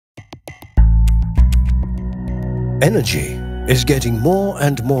Energy is getting more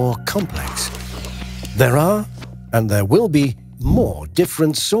and more complex. There are, and there will be, more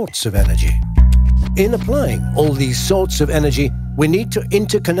different sorts of energy. In applying all these sorts of energy, we need to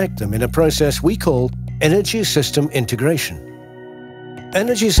interconnect them in a process we call energy system integration.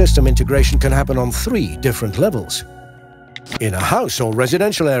 Energy system integration can happen on 3 different levels: in a house or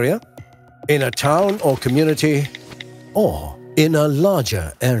residential area, in a town or community, or in a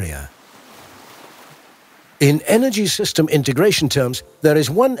larger area. In energy system integration terms, there is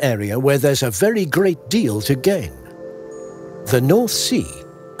one area where there's a very great deal to gain: the North Sea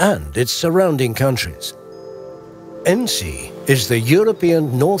and its surrounding countries. ENSEA is the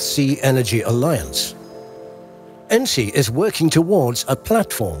European North Sea Energy Alliance. ENSEA is working towards a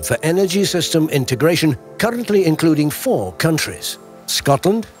platform for energy system integration currently including 4 countries: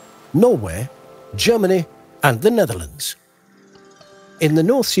 Scotland, Norway, Germany, and the Netherlands. In the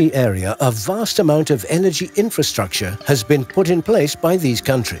North Sea area, a vast amount of energy infrastructure has been put in place by these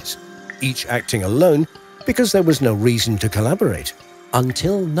countries, each acting alone because there was no reason to collaborate.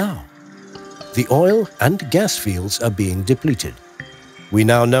 Until now. The oil and gas fields are being depleted. We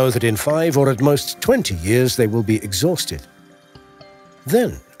now know that in 5 or at most 20 years they will be exhausted.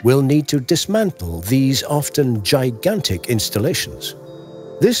 Then we'll need to dismantle these often gigantic installations.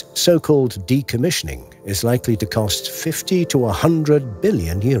 This so-called decommissioning is likely to cost 50 to 100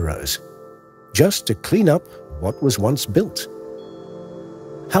 billion euros, just to clean up what was once built.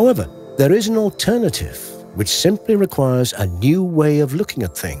 However, there is an alternative which simply requires a new way of looking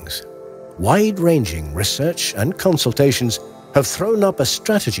at things. Wide-ranging research and consultations have thrown up a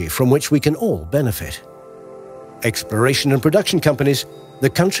strategy from which we can all benefit. Exploration and production companies, the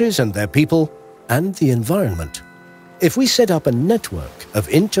countries and their people, and the environment. If we set up a network of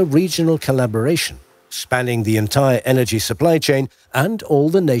inter-regional collaboration spanning the entire energy supply chain and all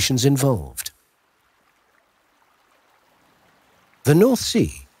the nations involved. The North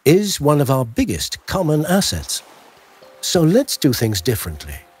Sea is one of our biggest common assets. So let's do things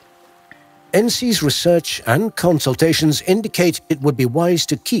differently. ENSEA's research and consultations indicate it would be wise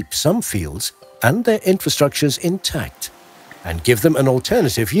to keep some fields and their infrastructures intact and give them an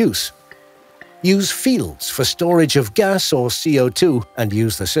alternative use. Use fields for storage of gas or CO2 and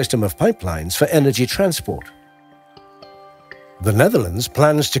use the system of pipelines for energy transport. The Netherlands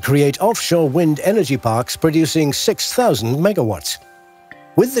plans to create offshore wind energy parks producing 6,000 megawatts.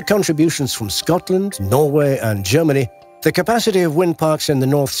 With the contributions from Scotland, Norway and Germany, the capacity of wind parks in the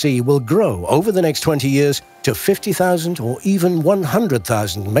North Sea will grow over the next 20 years to 50,000 or even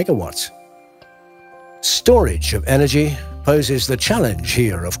 100,000 megawatts. Storage of energy poses the challenge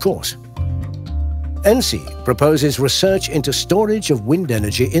here, of course. ENSEA proposes research into storage of wind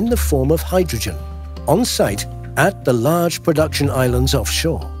energy in the form of hydrogen, on site at the large production islands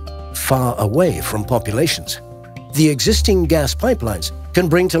offshore, far away from populations. The existing gas pipelines can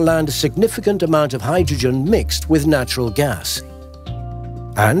bring to land a significant amount of hydrogen mixed with natural gas.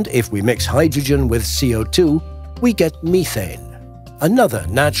 And if we mix hydrogen with CO2, we get methane, another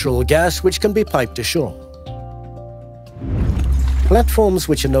natural gas which can be piped ashore. Platforms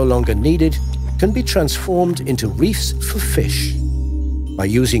which are no longer needed can be transformed into reefs for fish. By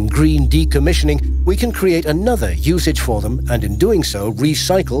using green decommissioning, we can create another usage for them and in doing so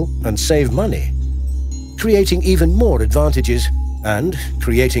recycle and save money, creating even more advantages and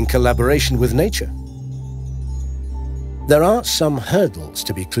creating collaboration with nature. There are some hurdles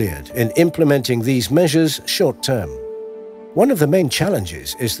to be cleared in implementing these measures short-term. One of the main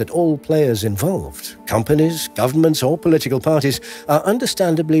challenges is that all players involved, companies, governments or political parties, are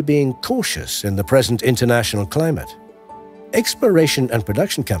understandably being cautious in the present international climate. Exploration and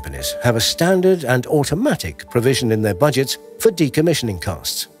production companies have a standard and automatic provision in their budgets for decommissioning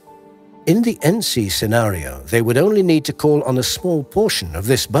costs. In the ENSEA scenario, they would only need to call on a small portion of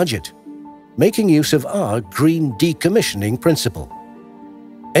this budget, making use of our green decommissioning principle.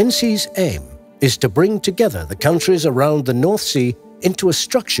 ENSEA's aim is to bring together the countries around the North Sea into a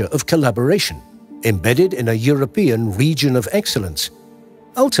structure of collaboration, embedded in a European region of excellence,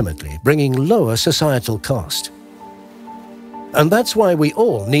 ultimately bringing lower societal cost. And that's why we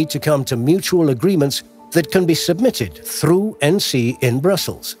all need to come to mutual agreements that can be submitted through ENSEA in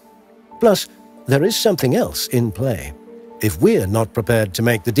Brussels. Plus, there is something else in play. If we're not prepared to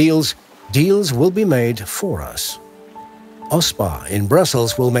make the deals, deals will be made for us. OSPA in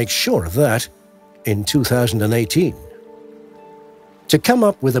Brussels will make sure of that in 2018. To come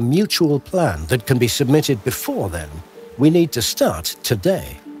up with a mutual plan that can be submitted before then, we need to start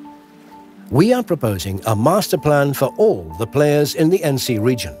today. We are proposing a master plan for all the players in the ENSEA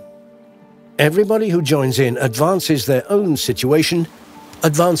region. Everybody who joins in advances their own situation,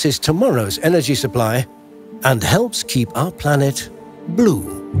 advances tomorrow's energy supply, and helps keep our planet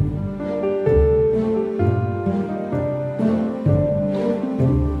blue.